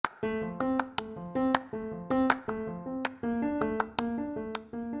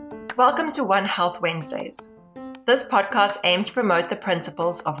Welcome to One Health Wednesdays. This podcast aims to promote the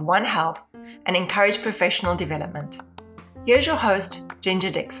principles of One Health and encourage professional development. Here's your host, Ginger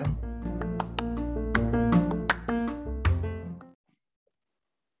Dixon.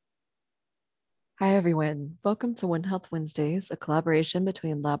 Hi, everyone. Welcome to One Health Wednesdays, a collaboration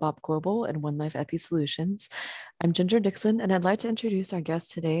between LabOp Global and One Life Epi Solutions. I'm Ginger Dixon, and I'd like to introduce our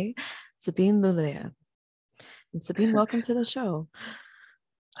guest today, Sabin Liulea. And Sabin, welcome to the show.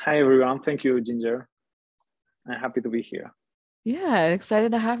 Hi, everyone. Thank you, Ginger. I'm happy to be here. Yeah,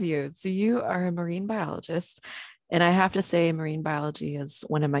 excited to have you. So you are a marine biologist, and I have to say marine biology is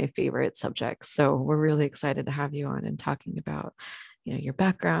one of my favorite subjects. So we're really excited to have you on and talking about your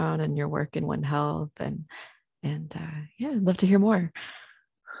background and your work in One Health, and yeah, I'd love to hear more.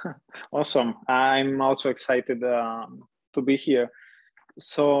 Awesome. I'm also excited to be here.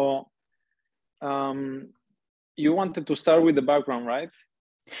 So you wanted to start with the background, right?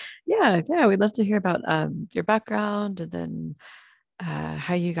 Yeah, we'd love to hear about your background, and then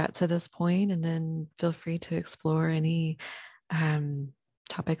how you got to this point, and then feel free to explore any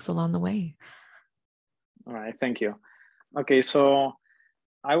topics along the way. All right, thank you. Okay, so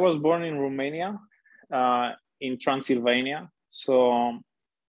I was born in Romania, in Transylvania. So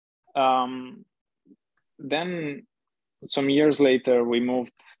then some years later, we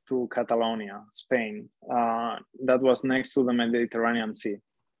moved to Catalonia, Spain. That was next to the Mediterranean Sea.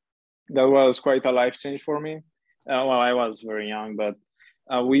 That was quite a life change for me. Well, I was very young, but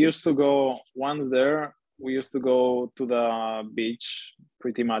we used to go, once there, we used to go to the beach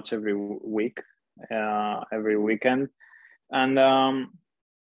pretty much every week, every weekend. And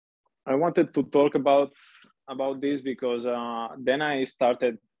I wanted to talk about this because then I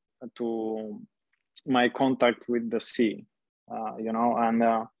started my contact with the sea,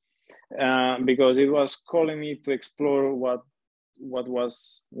 and because it was calling me to explore what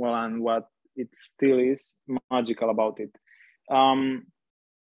was, well, and what it still is magical about it.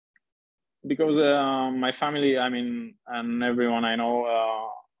 Because my family, and everyone I know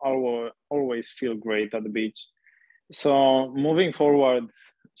always feel great at the beach. So moving forward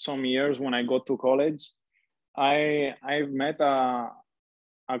some years, when I got to college, I've met a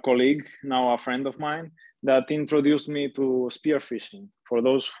colleague, now a friend of mine, that introduced me to spearfishing. For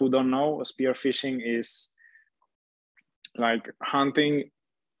those who don't know, spearfishing is like hunting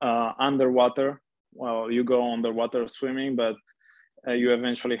underwater. Well, you go underwater swimming, but you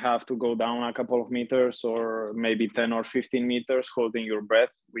eventually have to go down a couple of meters, or maybe 10 or 15 meters, holding your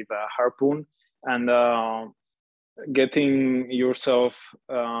breath with a harpoon and getting yourself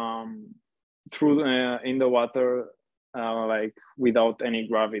through in the water, like without any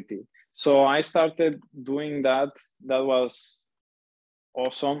gravity. So I started doing that. That was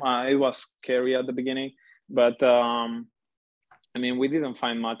awesome. It was scary at the beginning, but we didn't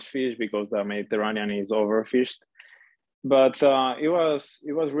find much fish because the Mediterranean is overfished. But it was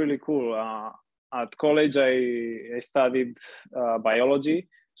really cool. At college, I studied biology.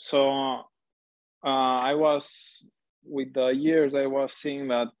 So I was, with the years, I was seeing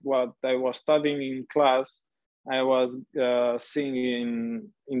that what I was studying in class, I was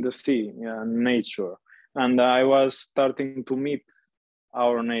seeing in the sea, nature. And I was starting to meet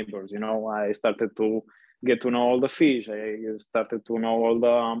our neighbors. I started to get to know all the fish. I started to know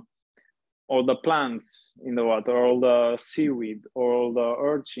all the plants in the water, all the seaweed, all the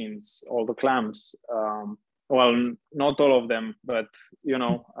urchins, all the clams. Well, not all of them, but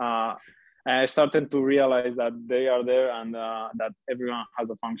I started to realize that they are there, and that everyone has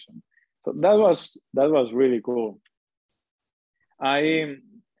a function. So that was really cool. I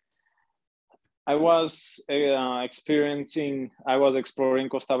was exploring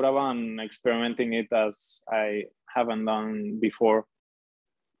Costa Brava and experimenting it as I haven't done before.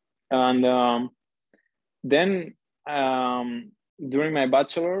 And then during my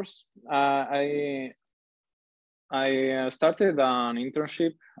bachelor's, I started an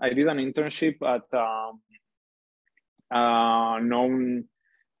internship. I did an internship at a known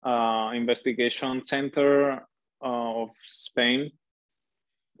investigation center of Spain,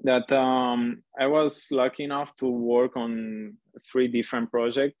 that I was lucky enough to work on 3 different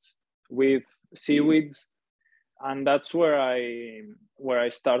projects with seaweeds. And that's where I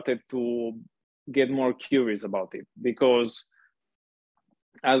started to get more curious about it, because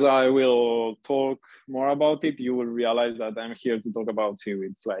as I will talk more about it, you will realize that I'm here to talk about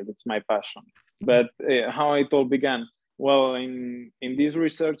seaweeds. Like, it's my passion. But how it all began, well, in this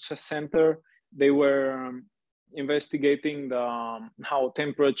research center, they were investigating how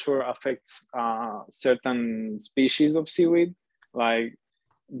temperature affects certain species of seaweed. Like,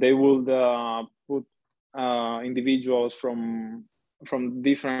 they would put individuals from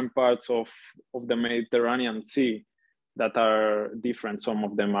different parts of the Mediterranean Sea that are different. Some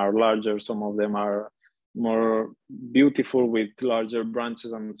of them are larger, some of them are more beautiful with larger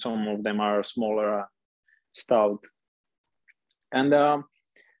branches, and some of them are smaller, stout. And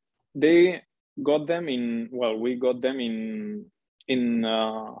they got them in, well, we got them in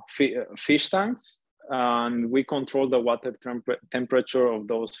fish tanks, and we control the water temperature of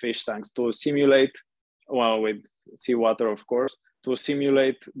those fish tanks to simulate, well, with seawater, of course, to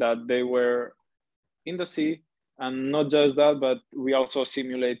simulate that they were in the sea. And not just that, but we also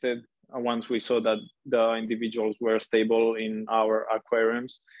simulated, once we saw that the individuals were stable in our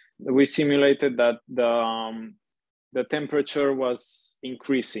aquariums, we simulated that the temperature was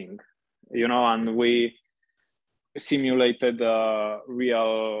increasing, you know, and we simulated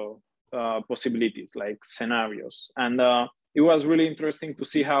real possibilities, like scenarios. And it was really interesting to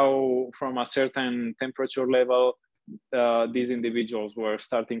see how from a certain temperature level, these individuals were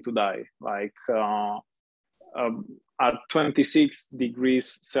starting to die, like at 26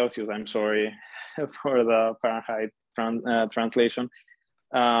 degrees Celsius, I'm sorry for the Fahrenheit translation.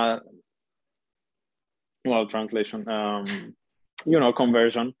 Well, translation, you know,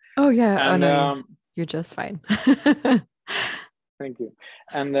 conversion. Oh yeah, and no, you're just fine. Thank you.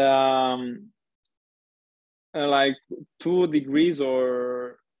 And like 2 degrees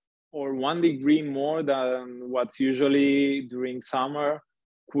or 1 degree more than what's usually during summer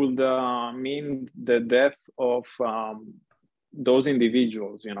could mean the death of those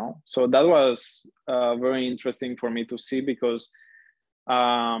individuals, you know. So that was very interesting for me to see, because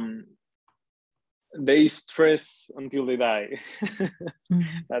they stress until they die.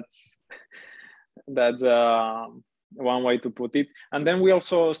 That's one way to put it. And then we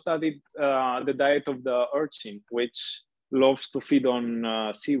also studied the diet of the urchin, which loves to feed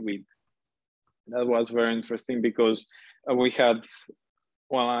on seaweed. That was very interesting, because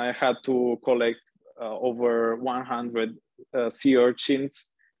I had to collect over 100 sea urchins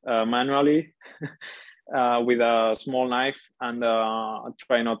manually with a small knife, and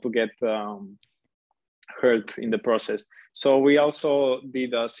try not to get hurt in the process. So we also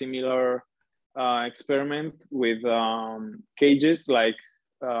did a similar experiment with cages, like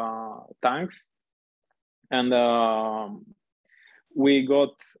tanks, and we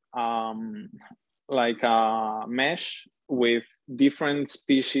got like a mesh with different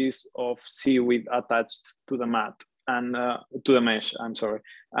species of seaweed attached to the mat, and to the mesh, I'm sorry.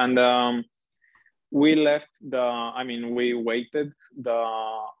 And we left we weighted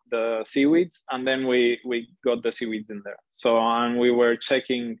the seaweeds, and then we got the seaweeds in there. So, and we were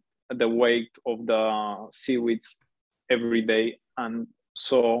checking the weight of the seaweeds every day, and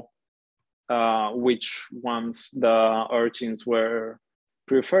saw which ones the urchins were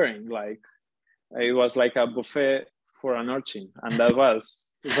preferring. Like, it was like a buffet for an urchin, and that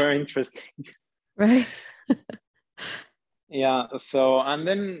was very interesting. Right. Yeah. So, and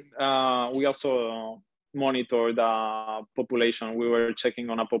then we also monitored the population. We were checking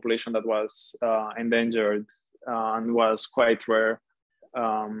on a population that was endangered and was quite rare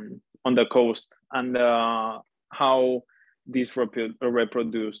on the coast, and how these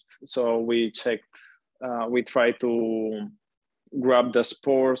reproduced. So we checked, we tried to grab the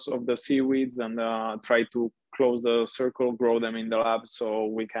spores of the seaweeds and try to close the circle, grow them in the lab, so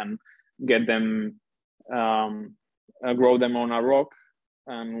we can get them, grow them on a rock.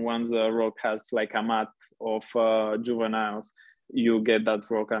 And once the rock has like a mat of juveniles, you get that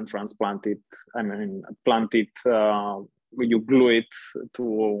rock and transplant it. Plant it, you glue it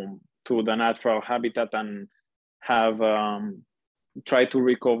to the natural habitat, and have try to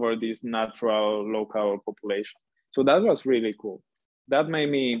recover this natural local population. So that was really cool. That made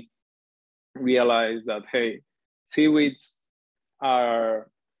me realize that, hey, seaweeds are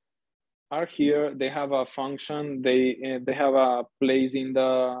here. They have a function. They have a place in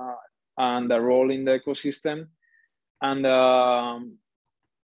and a role in the ecosystem. And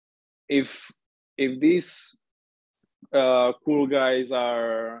if these cool guys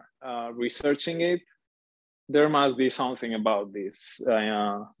are researching it, there must be something about these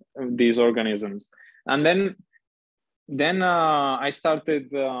organisms. And then I started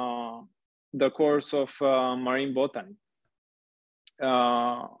the course of marine botany.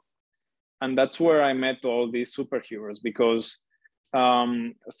 And that's where I met all these superheroes, because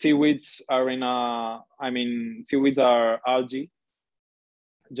seaweeds are seaweeds are algae,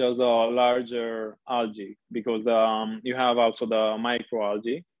 just the larger algae, because you have also the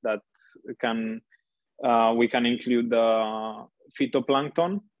microalgae that we can include the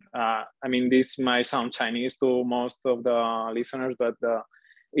phytoplankton. This might sound Chinese to most of the listeners, but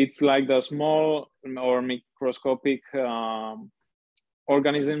It's like the small or microscopic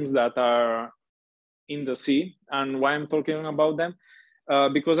organisms that are in the sea. And why I'm talking about them?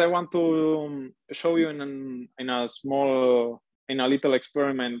 Because I want to show you in a little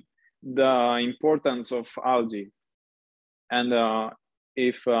experiment the importance of algae. And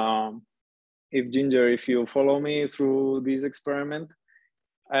if Ginger, if you follow me through this experiment,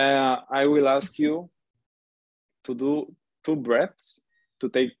 I will ask you to do 2 breaths, to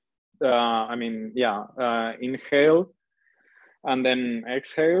take, inhale and then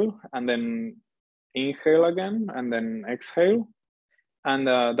exhale, and then inhale again and then exhale. And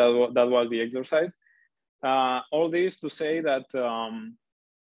that was the exercise. All this to say that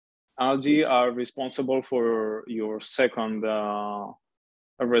algae are responsible for your second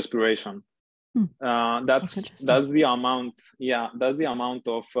respiration. That's the amount. Yeah, that's the amount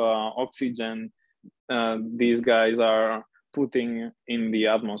of oxygen these guys are putting in the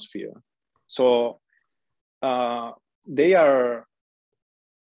atmosphere. So they are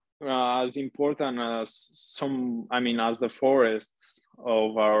as important as as the forests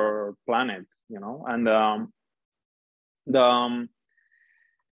of our planet, you know. And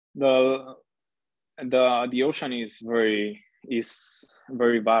the ocean is very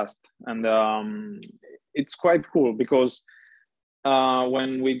vast, and it's quite cool because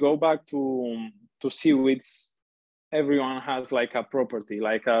when we go back to seaweeds, everyone has like a property,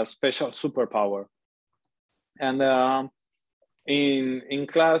 like a special superpower. And in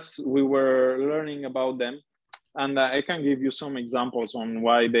class we were learning about them, and I can give you some examples on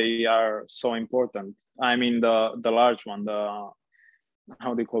why they are so important. I mean, the large one,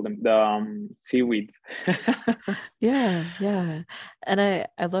 how do you call them, the seaweed. Yeah. And I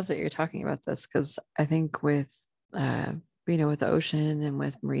love that you're talking about this, because I think with with the ocean and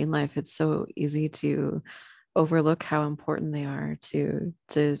with marine life, it's so easy to overlook how important they are to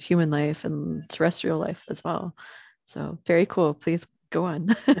human life and terrestrial life as well. So very cool. Please go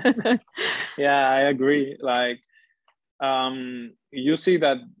on. Yeah, I agree. Like, you see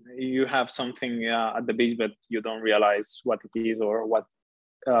that you have something at the beach, but you don't realize what it is or what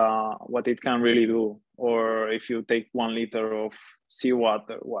it can really do. Or if you take 1 liter of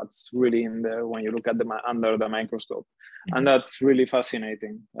seawater, what's really in there when you look at under the microscope. Mm-hmm. And that's really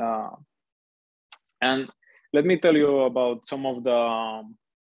fascinating. And let me tell you about some of the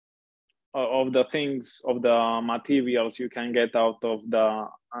things, of the materials you can get out of the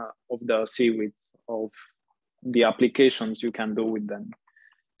seaweeds, of the applications you can do with them.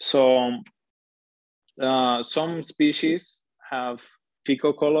 So some species have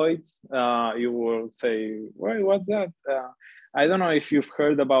phycocolloids. You will say, "Wait, what's that?" I don't know if you've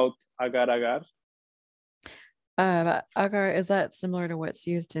heard about agar-agar. Agar, is that similar to what's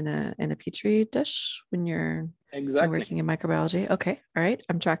used in a petri dish when you're working in microbiology? Okay, all right,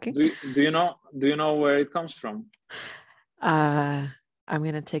 I'm tracking. Do you know where it comes from? I'm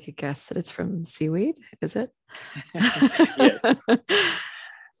gonna take a guess that it's from seaweed. Is it? Yes.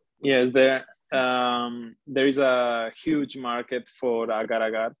 Yes, there is a huge market for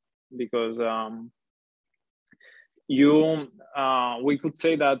agar-agar because we could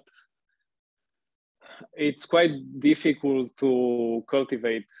say that it's quite difficult to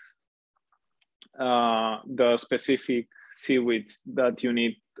cultivate the specific seaweeds that you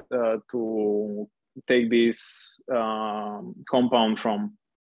need to take this compound from.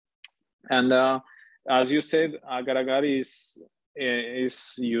 And as you said, agar-agar is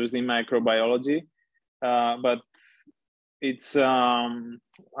used in microbiology, but it's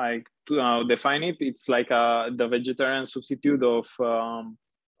like, to define it, it's like the vegetarian substitute of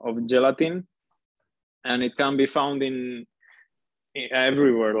gelatin, and it can be found in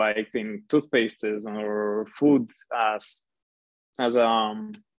everywhere, like in toothpastes or food as a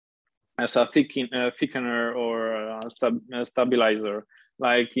thickener or a stabilizer.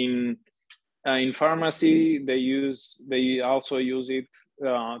 Like in pharmacy, they also use it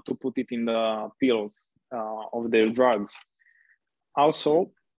to put it in the pills of their drugs.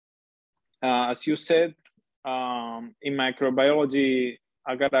 Also, as you said, in microbiology,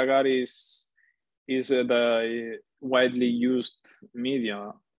 agar-agar is the widely used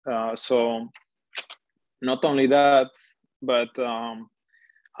media. So not only that, but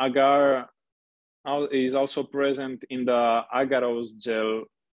agar is also present in the agarose gel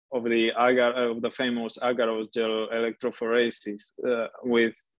of the famous agarose gel electrophoresis,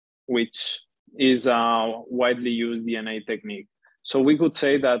 which is a widely used DNA technique. So we could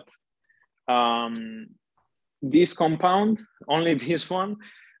say that this compound, only this one,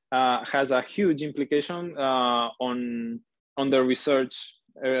 has a huge implication on the research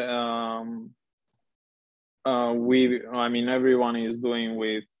everyone is doing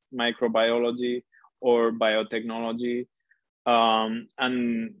with microbiology or biotechnology,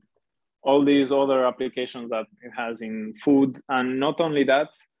 and all these other applications that it has in food. And not only that,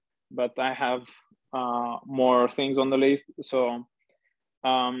 but I have more things on the list. So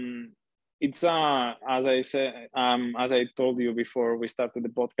it's as I said, as I told you before we started the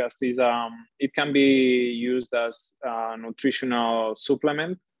podcast, is it can be used as a nutritional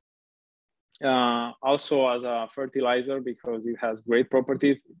supplement, also as a fertilizer, because it has great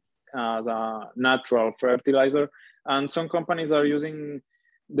properties as a natural fertilizer. And some companies are using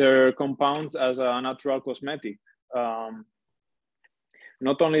their compounds as a natural cosmetic. Not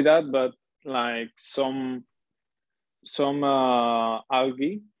only that, but like some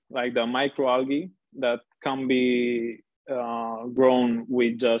algae, like the microalgae, that can be grown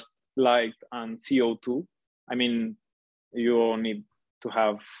with just light and CO2. I mean, you need to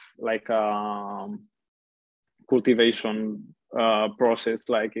have like a cultivation process,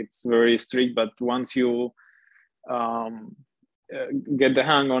 like it's very strict, but once you get the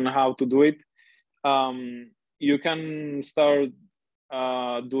hang on how to do it, you can start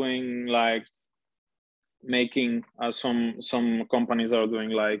doing like making some companies are doing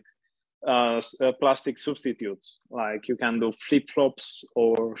like plastic substitutes. Like you can do flip-flops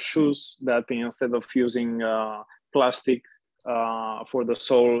or shoes that instead of using plastic for the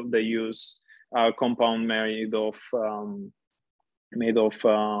sole, they use a compound made of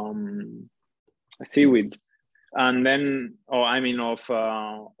seaweed, and then of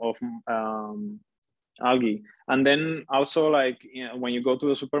algae. And then also, like, you know, when you go to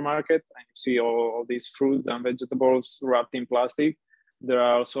the supermarket and you see all these fruits and vegetables wrapped in plastic, there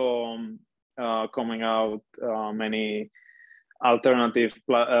are also coming out many alternative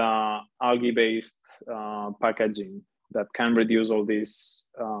algae-based packaging that can reduce all this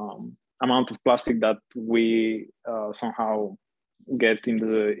amount of plastic that we somehow get in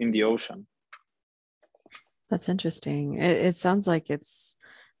the ocean. That's interesting. It sounds like it's,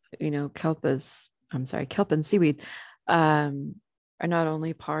 kelp and seaweed are not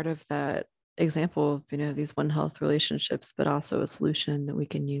only part of that example of, these One Health relationships, but also a solution that we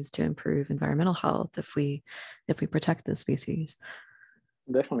can use to improve environmental health if we protect the species.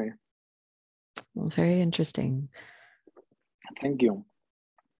 Definitely. Well, very interesting. Thank you.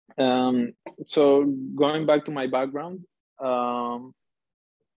 So going back to my background,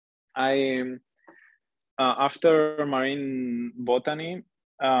 I after marine botany,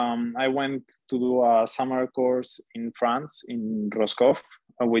 I went to do a summer course in France, in Roscoff,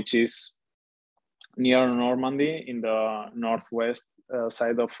 which is near Normandy in the northwest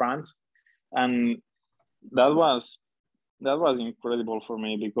side of France. And that was incredible for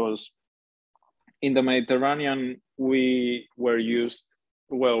me, because in the Mediterranean, we are used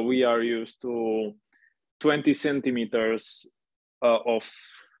to 20 centimeters of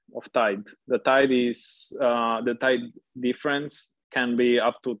tide. The tide difference can be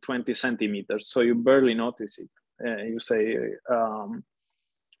up to 20 centimeters. So you barely notice it. You say,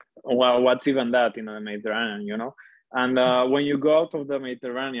 well, what's even that in the Mediterranean, And when you go out of the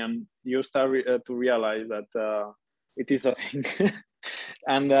Mediterranean, you start to realize that it is a thing.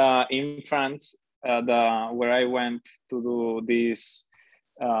 And in France, where I went to do this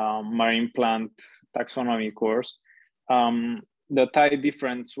marine plant taxonomy course, the tide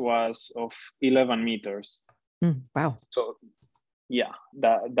difference was of 11 meters. Wow. So yeah,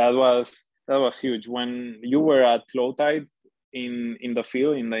 that was huge. When you were at low tide in the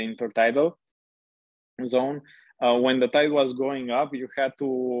field, in the intertidal zone, when the tide was going up, you had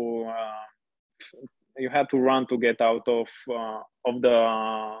to run to get out of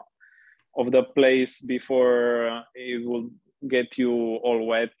the place before it would get you all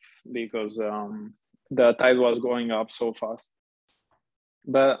wet, because the tide was going up so fast.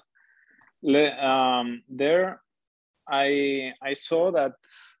 But there, I saw that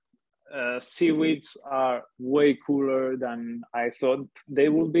seaweeds are way cooler than I thought they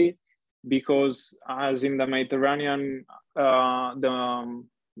would be, because as in the Mediterranean,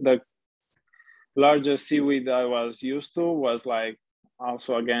 the largest seaweed I was used to was like,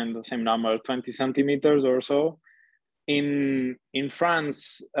 also again the same number, 20 centimeters or so. In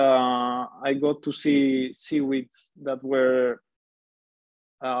France, I got to see seaweeds that were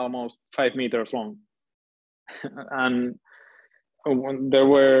almost 5 meters long. And there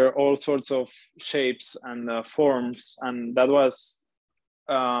were all sorts of shapes and forms, and that was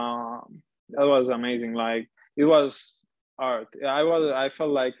amazing. Like, it was art. I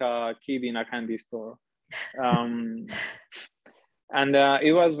felt like a kid in a candy store. And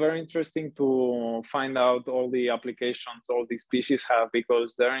it was very interesting to find out all the applications all these species have,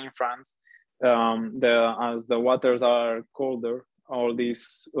 because they're in France. as the waters are colder, all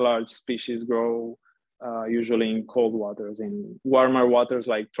these large species grow usually in cold waters. In warmer waters,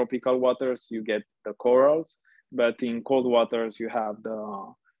 like tropical waters, you get the corals, but in cold waters, you have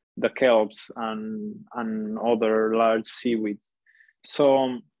the kelps and other large seaweeds.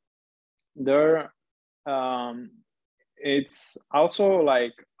 So there, it's also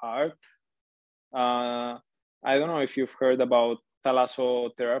like art. I don't know if you've heard about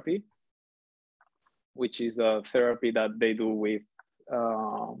thalassotherapy, which is a therapy that they do with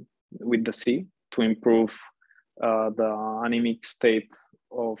the sea to improve the anemic state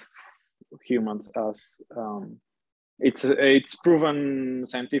of humans. As it's proven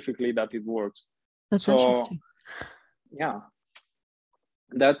scientifically that it works. That's so interesting. Yeah,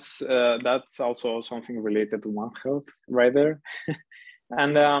 that's also something related to One Health right there.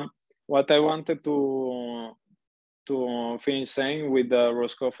 And what I wanted to finish saying with the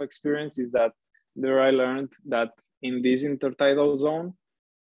Roscoff experience is that there I learned that in this intertidal zone,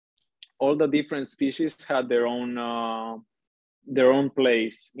 all the different species had their own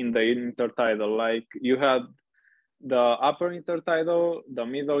place in the intertidal. Like you had the upper intertidal, the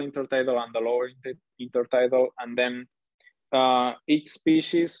middle intertidal, and the lower intertidal, and then each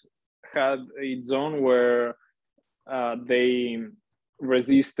species had its zone where they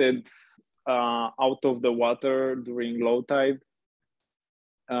resisted out of the water during low tide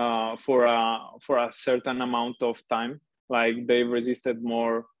for a certain amount of time. Like they resisted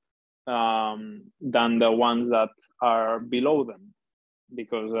more than the ones that are below them,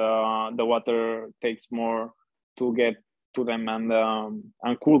 because the water takes more to get to them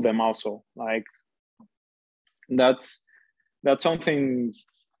and cool them also. Like that's something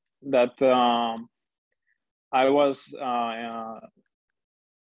that I was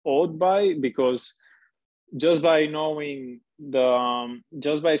awed by, because just by knowing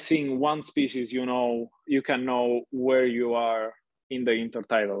just by seeing one species, you can know where you are in the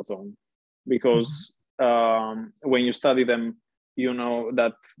intertidal zone, because when you study them, you know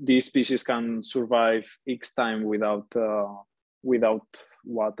that these species can survive X time without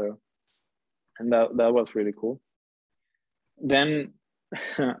water, and that was really cool. Then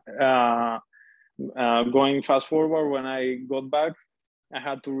going fast forward, when I got back, I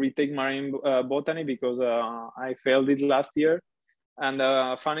had to retake marine botany because I failed it last year. And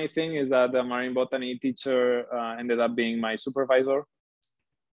the funny thing is that the marine botany teacher ended up being my supervisor.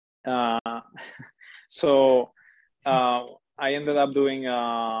 So I ended up doing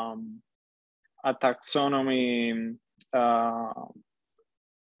a taxonomy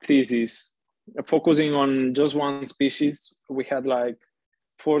thesis focusing on just one species. We had like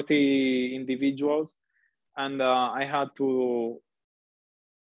 40 individuals, and I had to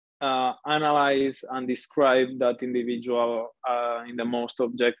analyze and describe that individual in the most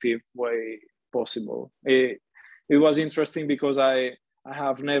objective way possible. It was interesting because I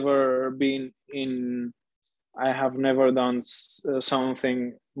have never done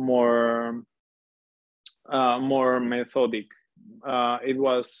something more methodic. It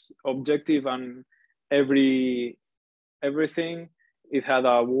was objective, and everything, it had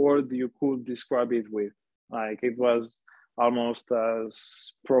a word you could describe it with. Like it was almost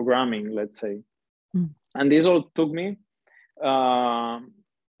as programming, let's say. And this all took me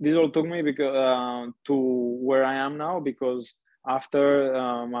because to where I am now, because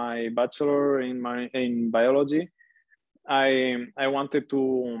after my bachelor in biology, I wanted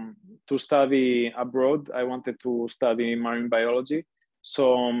to study abroad. I wanted to study marine biology.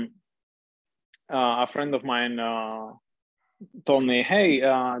 So a friend of mine told me, hey,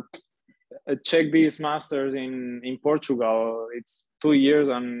 check this master's in Portugal. It's 2 years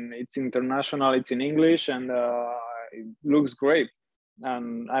and it's international, it's in English, and it looks great.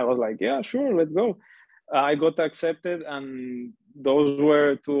 And I was like, yeah, sure, let's go. I got accepted, and those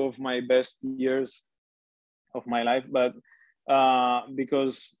were 2 of my best years of my life. But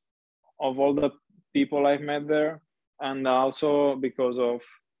because of all the people I've met there, and also because of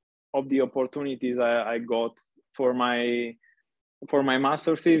the opportunities I got for my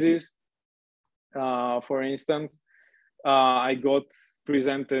master thesis. For instance, I got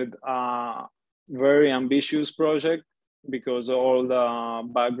presented a very ambitious project because of all the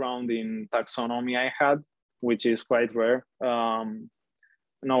background in taxonomy I had, which is quite rare.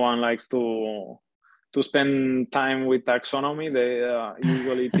 No one likes to spend time with taxonomy. They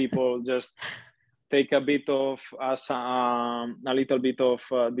usually people just take a little bit of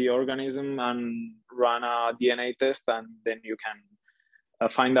the organism and run a DNA test, and then you can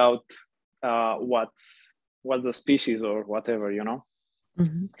find out what's the species or whatever,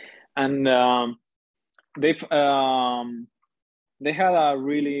 Mm-hmm. And they had a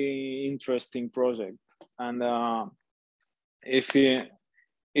really interesting project. And if we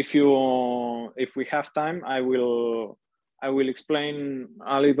have time, I will explain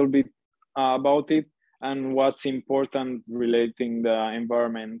a little bit about it and what's important relating the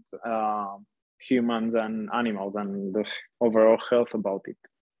environment, humans and animals, and the overall health about it.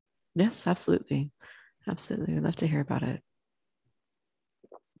 Yes, absolutely. Absolutely. I'd love to hear about it.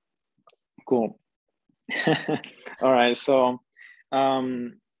 Cool. All right. So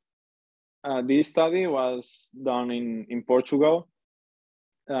this study was done in Portugal,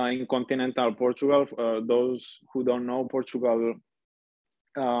 in continental Portugal. Those who don't know, Portugal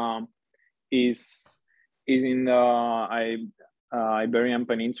is in the Iberian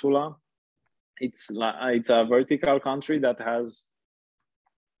Peninsula. It's a vertical country that has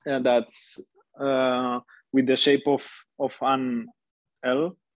that's with the shape of an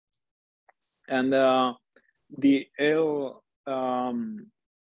L, and the L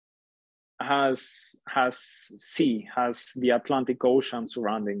has the Atlantic Ocean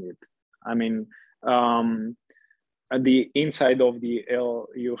surrounding it. I mean, at the inside of the L,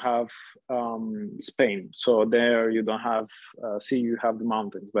 you have Spain. So there you don't have sea, you have the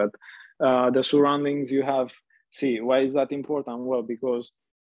mountains. But the surroundings, you have sea. Why is that important? Well, because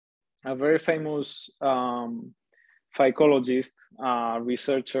a very famous phycologist,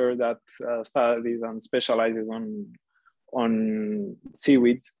 researcher that studies and specializes on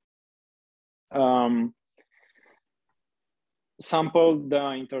seaweeds, sampled the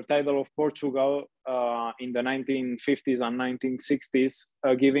intertidal of Portugal in the 1950s and 1960s,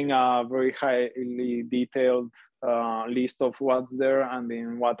 giving a very highly detailed list of what's there and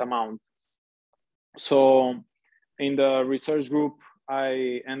in what amount. So in the research group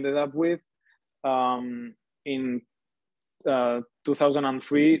I ended up with, in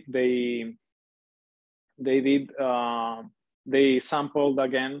 2003, they sampled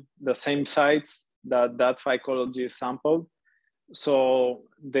again the same sites that phycologist sampled. So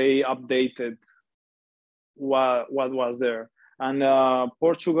they updated what was there. And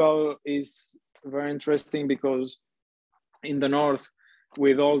Portugal is very interesting because in the north,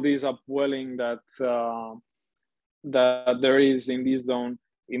 with all this upwelling that there is in this zone,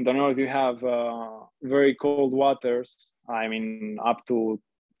 in the north you have very cold waters. I mean, up to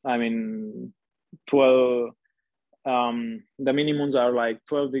 12. The minimums are like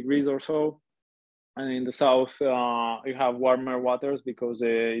 12 degrees or so. And in the south, you have warmer waters because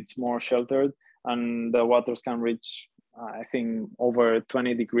it's more sheltered, and the waters can reach, I think, over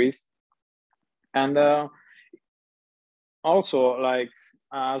 20 degrees. And also, like,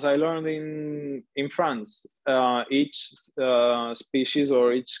 as I learned in France, each species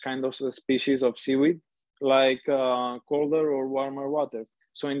or each kind of species of seaweed like colder or warmer waters.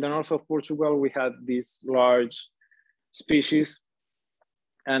 So in the north of Portugal, we had these large species,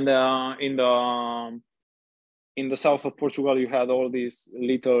 and in the south of Portugal, you had all these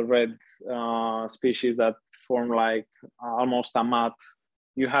little red species that form like almost a mat.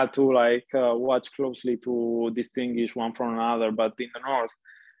 You had to like watch closely to distinguish one from another. But in the north,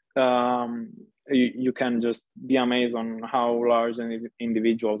 you can just be amazed on how large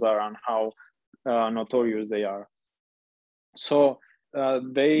individuals are and how notorious they are. So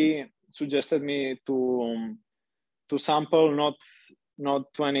they suggested me to sample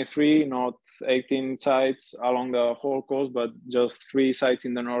not 23, not 18 sites along the whole coast, but just 3 sites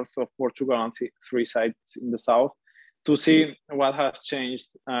in the north of Portugal and 3 sites in the south, to see what has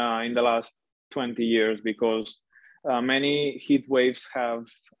changed in the last 20 years, because many heat waves have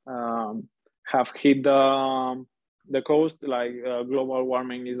hit the coast. Like global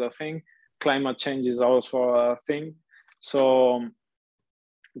warming is a thing, climate change is also a thing. So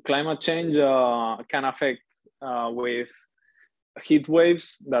climate change can affect with heat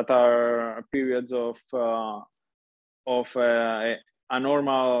waves that are periods of a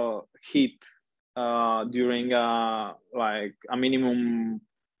normal heat during like a minimum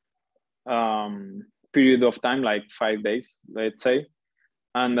period of time, like 5 days, let's say,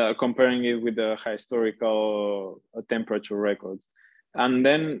 and comparing it with the historical temperature records. And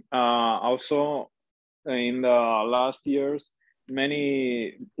then also in the last years,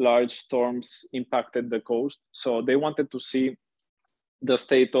 many large storms impacted the coast. So they wanted to see the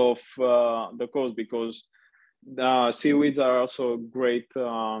state of the coast, because the seaweeds are also great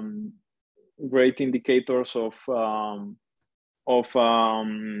indicators of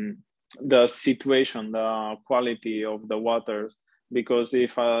the situation, the quality of the waters. Because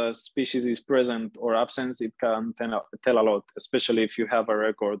if a species is present or absent, it can tell a lot, especially if you have a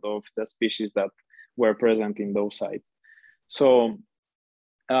record of the species that were present in those sites. So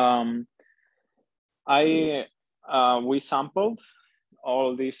I we sampled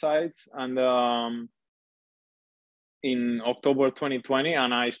all these sites, and in October 2020,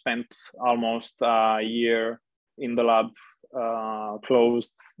 and I spent almost a year in the lab,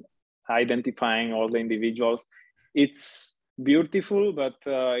 closed, identifying all the individuals. It's beautiful, but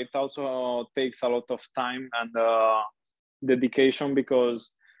it also takes a lot of time and dedication,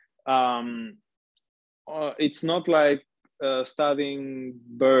 because it's not like studying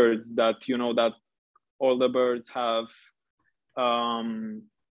birds that that all the birds have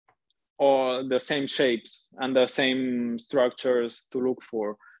all the same shapes and the same structures to look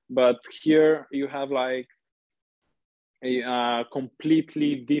for. But here you have like a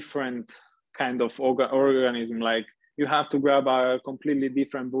completely different kind of organism. Like you have to grab a completely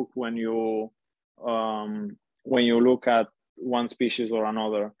different book when you look at one species or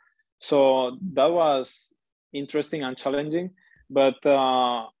another. So that was interesting and challenging, but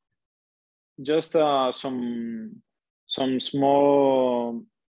just some small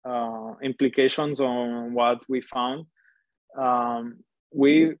implications on what we found.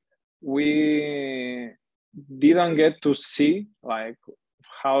 We didn't get to see like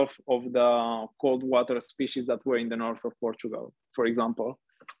half of the cold water species that were in the north of Portugal, for example,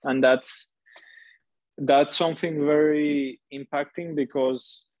 and that's something very impacting,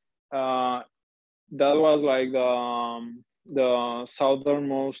 because that was like the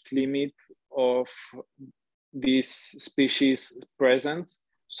southernmost limit of this species presence.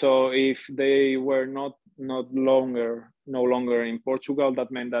 So if they were no longer in Portugal,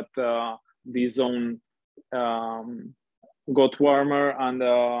 that meant that this zone got warmer, and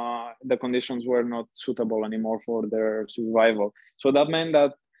the conditions were not suitable anymore for their survival. So that meant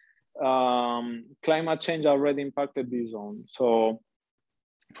that climate change already impacted this zone. So,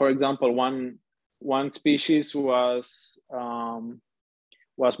 for example, one species was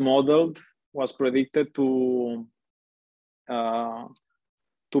modeled, was predicted to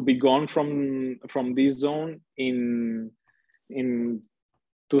be gone from this zone in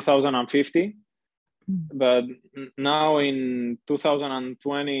 2050. But now in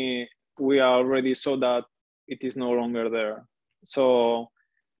 2020, we already saw that it is no longer there. So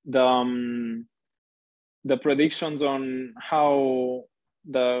the predictions on how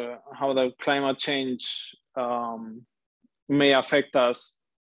the climate change may affect us,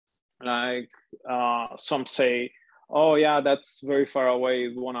 like some say, oh yeah, that's very far away,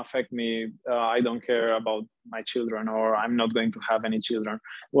 it won't affect me, I don't care about my children, or I'm not going to have any children.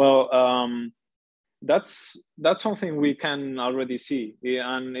 Well, that's something we can already see,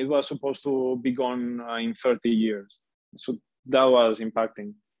 and it was supposed to be gone in 30 years. So that was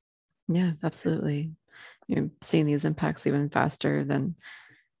impacting. Yeah, absolutely. You're seeing these impacts even faster than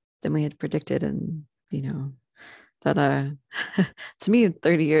we had predicted. And that to me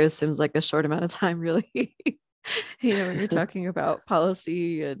 30 years seems like a short amount of time, really. When you're talking about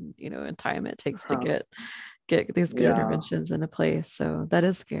policy and and time it takes to get these good interventions into place. So that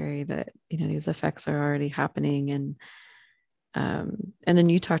is scary that these effects are already happening. And then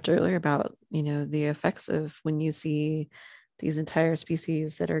you talked earlier about the effects of when you see these entire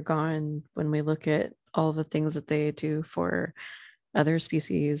species that are gone, when we look at all the things that they do for other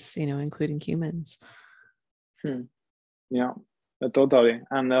species, including humans. Yeah, totally.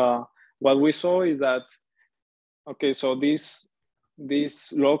 And what we saw is that, okay, so these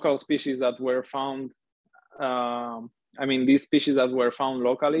local species that were found, these species that were found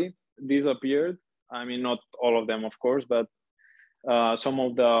locally disappeared. I mean, not all of them, of course, but some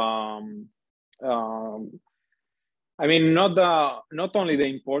of the, not only the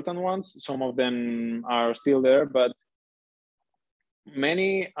important ones, some of them are still there, but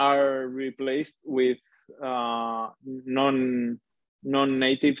many are replaced with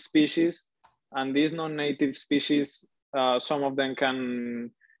non-native species. And these non-native species, some of them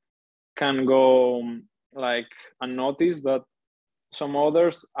can go like unnoticed, but some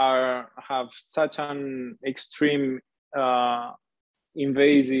others have such an extreme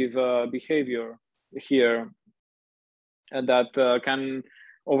invasive behavior here that can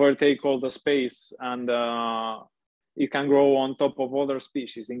overtake all the space, and it can grow on top of other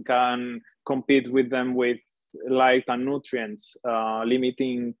species and can compete with them with light and nutrients,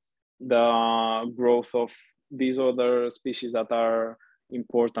 limiting the growth of these other species that are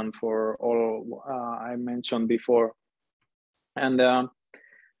important for all I mentioned before. And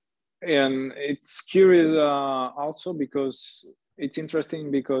it's curious also because it's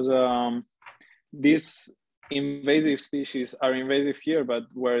interesting, because these invasive species are invasive here, but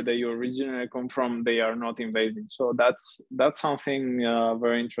where they originally come from, they are not invasive. So that's something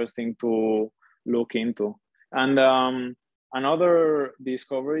very interesting to look into. And another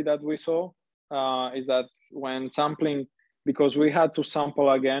discovery that we saw is that when sampling, because we had to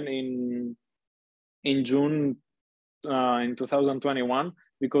sample again in June in 2021,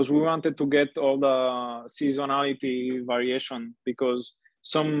 because we wanted to get all the seasonality variation, because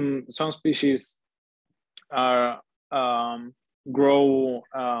some species are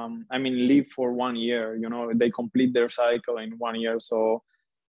live for 1 year, they complete their cycle in 1 year. So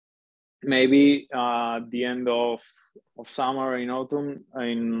maybe the end of summer, in autumn,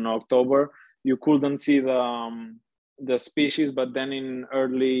 in October, you couldn't see the species, but then in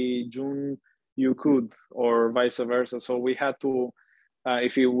early June you could, or vice versa. So we had to,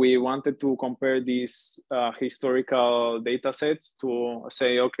 if we wanted to compare these historical data sets, to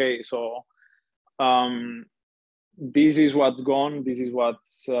say, okay, so this is what's gone, this is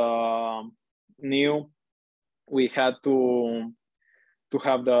what's new. We had to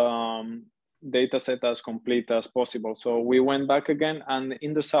have the data set as complete as possible. So we went back again, and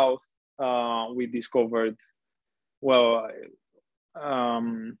in the south, we discovered,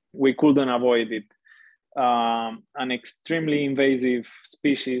 we couldn't avoid it, an extremely invasive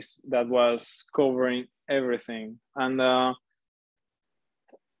species that was covering everything. And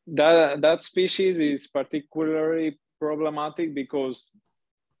that species is particularly problematic because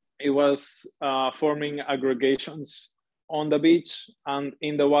it was forming aggregations on the beach and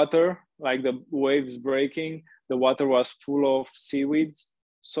in the water, like the waves breaking. The water was full of seaweeds.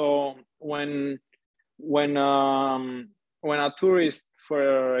 So when a tourist,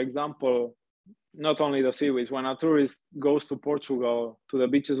 for example, not only the seaweeds, when a tourist goes to Portugal, to the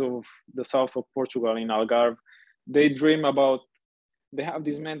beaches of the south of Portugal in Algarve, they have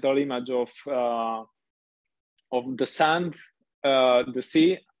this mental image of the sand, the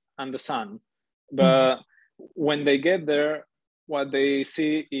sea, and the sun. But when they get there, what they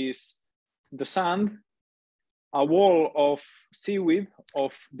see is the sand, a wall of seaweed,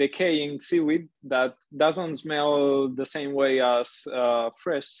 of decaying seaweed that doesn't smell the same way as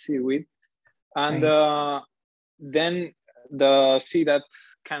fresh seaweed. And then the sea that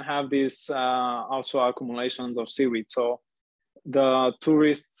can have these also accumulations of seaweed. So the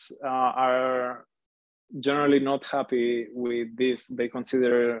tourists are generally not happy with this. They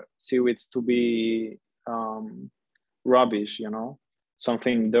consider seaweeds to be rubbish,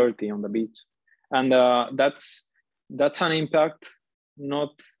 something dirty on the beach. And that's an impact,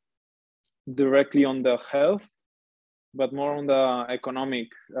 not directly on the health, but more on the economic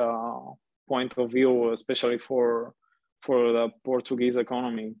point of view, especially for the Portuguese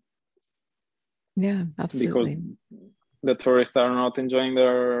economy. Yeah, absolutely. Because the tourists are not enjoying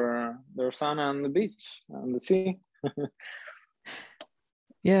their sun and the beach and the sea.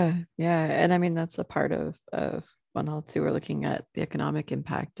 Yeah. And I mean, that's a part of One Health too. We're looking at the economic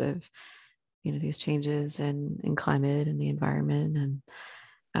impact of, these changes in climate and the environment. And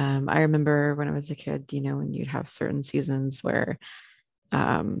I remember when I was a kid, when you'd have certain seasons where, it's,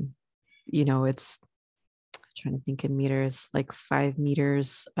 I'm trying to think in meters, like 5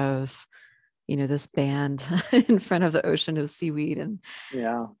 meters of, this band in front of the ocean of seaweed. And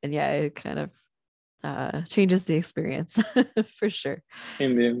it kind of changes the experience for sure.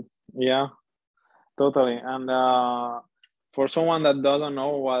 Indeed. Yeah, totally. And for someone that doesn't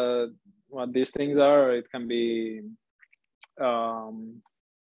know what these things are, it can be not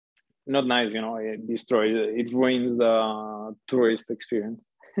nice, it ruins the tourist experience.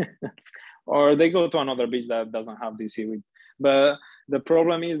 Or they go to another beach that doesn't have these seaweeds. But the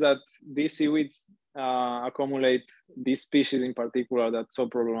problem is that these seaweeds accumulate, these species in particular that's so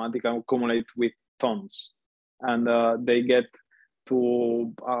problematic, accumulate with tons. And they get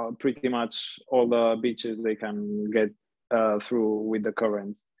to pretty much all the beaches they can get through with the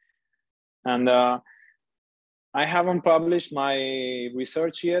currents. And I haven't published my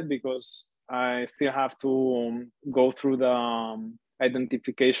research yet because I still have to go through the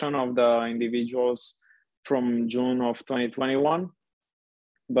identification of the individuals from June of 2021.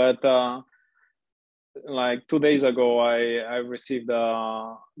 But like 2 days ago, I received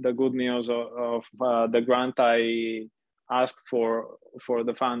the good news of the grant I asked for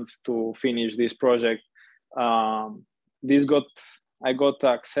the funds to finish this project. I got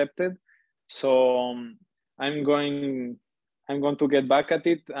accepted, so I'm going to get back at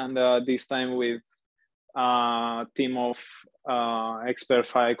it, and this time with a team of expert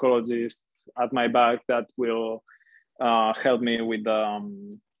phycologists at my back that will help me with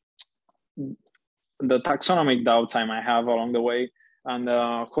the taxonomic doubts I might have along the way. And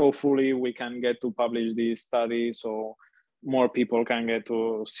hopefully we can get to publish this study so more people can get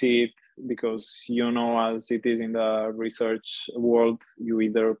to see it, because as it is in the research world, you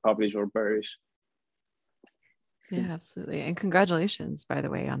either publish or perish. Yeah, absolutely. And congratulations, by the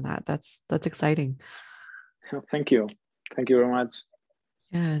way, on that. That's exciting. Thank you. Thank you very much.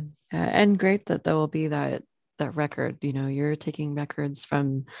 Yeah, and great that there will be that record. You're taking records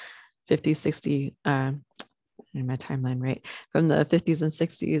from 50, 60, in my timeline, right? From the 50s and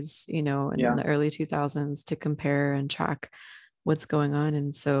 60s, and in the early 2000s to compare and track what's going on.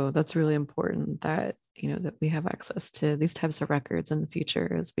 And so that's really important that, that we have access to these types of records in the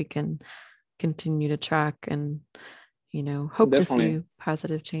future as we can continue to track and, hope Definitely. to see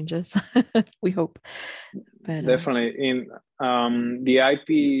positive changes. We hope. But, definitely in the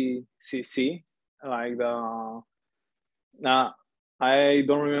IPCC, like I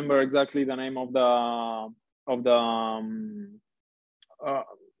don't remember exactly the name of of the uh,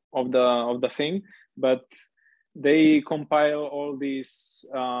 of the thing, but they compile all these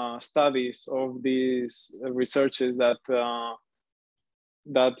studies of these researches that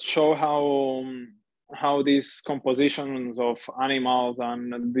show how these compositions of animals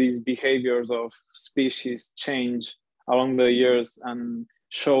and these behaviors of species change along the years, and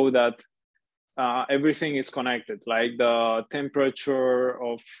show that everything is connected, like the temperature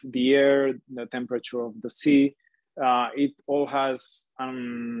of the air, the temperature of the sea. It all has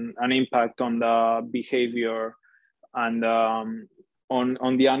an impact on the behavior and on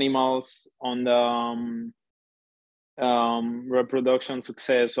the animals, on the reproduction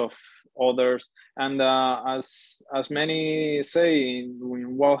success of others. And as many say,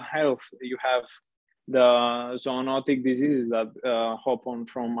 in world health, you have the zoonotic diseases that hop on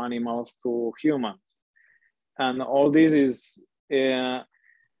from animals to humans, and all this is a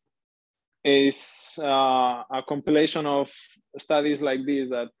compilation of studies like this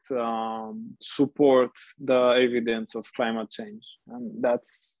that support the evidence of climate change. And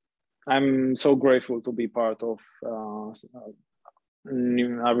I'm so grateful to be part of a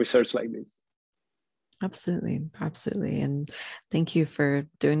research like this. Absolutely. And thank you for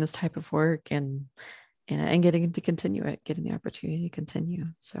doing this type of work and getting to continue it, getting the opportunity to continue.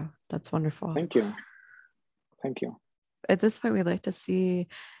 So that's wonderful. Thank you. At this point, we'd like to see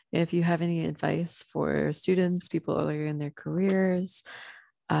if you have any advice for students, people earlier in their careers,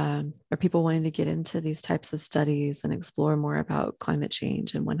 or people wanting to get into these types of studies and explore more about climate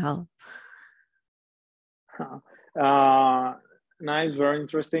change and One Health. Nice, very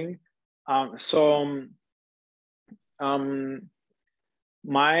interesting.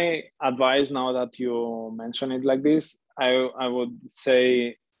 My advice, now that you mention it like this, I would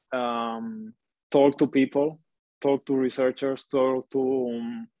say talk to people, talk to researchers, talk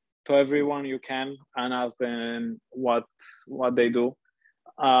to everyone you can, and ask them what they do,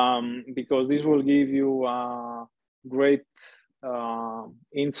 because this will give you a great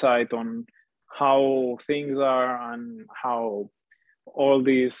insight on how things are and how all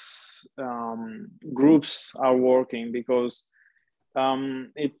these groups are working, because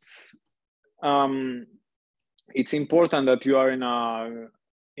it's important that you are in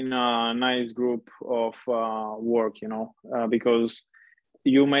a nice group of work, because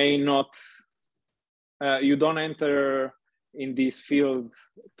you may not you don't enter in this field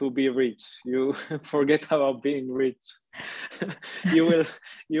to be rich. You forget about being rich. you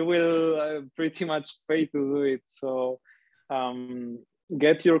will pretty much pay to do it. So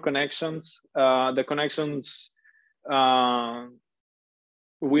get your connections. The connections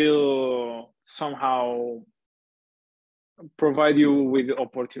will somehow provide you with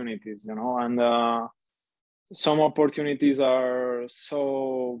opportunities, and some opportunities are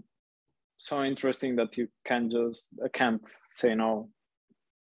so interesting that you can't say no.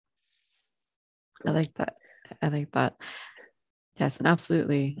 I like that. Yes, and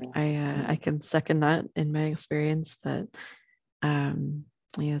absolutely. I can second that in my experience, that some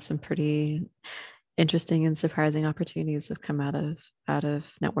pretty interesting and surprising opportunities have come out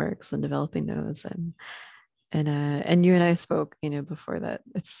of networks and developing those. And you and I spoke, before, that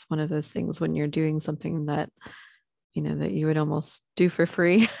it's one of those things when you're doing something that that you would almost do for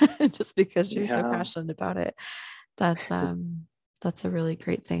free just because you're so passionate about it. That's a really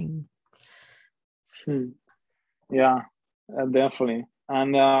great thing. Yeah, definitely.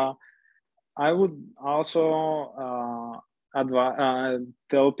 And I would also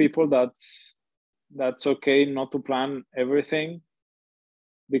tell people that's okay not to plan everything,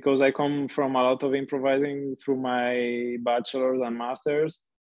 because I come from a lot of improvising through my bachelor's and master's,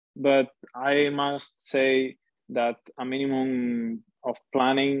 but I must say that a minimum of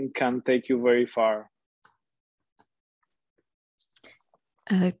planning can take you very far.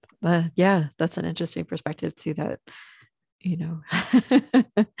 Yeah, that's an interesting perspective too, that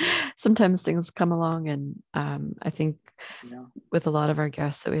sometimes things come along, and I think with a lot of our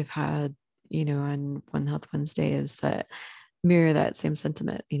guests that we've had on One Health Wednesday, is that mirror that same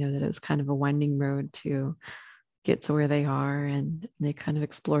sentiment, that it was kind of a winding road to get to where they are, and they kind of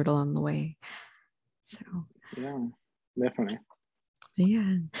explored along the way. So yeah, definitely.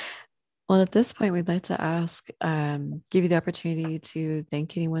 Yeah. Well, at this point, we'd like to ask, give you the opportunity to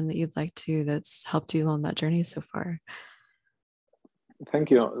thank anyone that you'd like to that's helped you along that journey so far.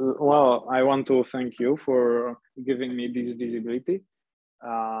 Thank you. Well, I want to thank you for giving me this visibility.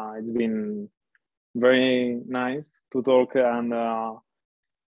 It's been very nice to talk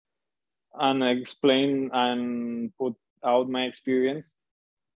and explain and put out my experience.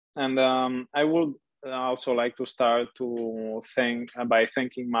 And I would also like to start to by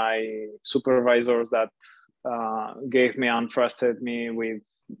thanking my supervisors that gave me and trusted me with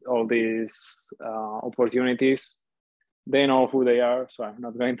all these opportunities. They know who they are, so I'm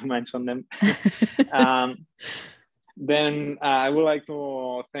not going to mention them. Then I would like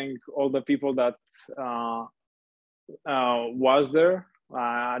to thank all the people that was there,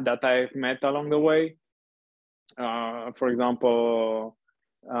 that I've met along the way. For example,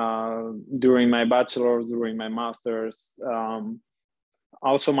 during my bachelor's, during my master's,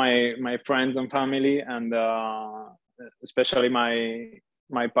 also my friends and family, and especially my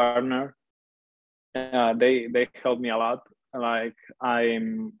partner. They helped me a lot. Like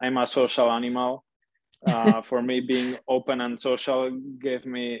I'm a social animal. For me, being open and social got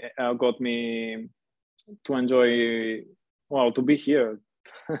me to enjoy, to be here.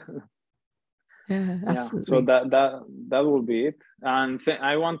 Yeah, absolutely. So that will be it. And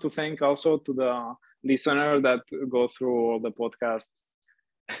I want to thank also to the listener that go through all the podcast.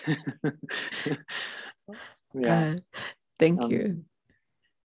 Thank you.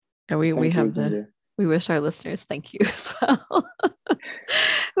 And we wish our listeners thank you as well.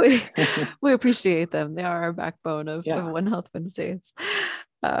 we appreciate them. They are our backbone of One Health Wednesdays.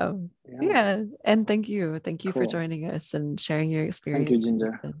 And thank you for joining us and sharing your experience. Thank you,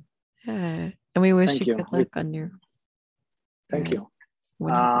 Ginger. And we wish you good luck on your. Thank you.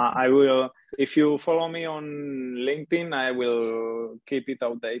 I will, if you follow me on LinkedIn, I will keep it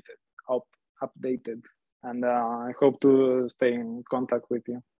updated, and I hope to stay in contact with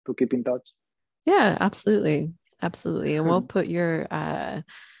you, to keep in touch. Yeah, absolutely. And we'll put your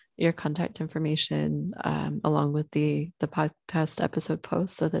contact information along with the podcast episode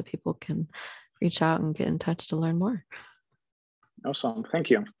post so that people can reach out and get in touch to learn more. Awesome. Thank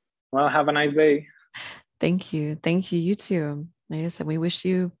you. Well, have a nice day. Thank you. You too. Like I said, we wish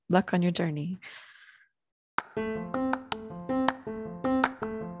you luck on your journey.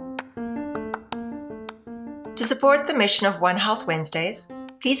 To support the mission of One Health Wednesdays,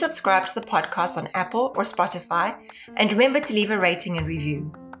 please subscribe to the podcast on Apple or Spotify, and remember to leave a rating and review.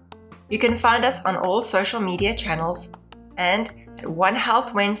 You can find us on all social media channels and at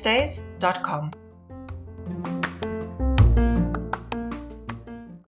onehealthwednesdays.com.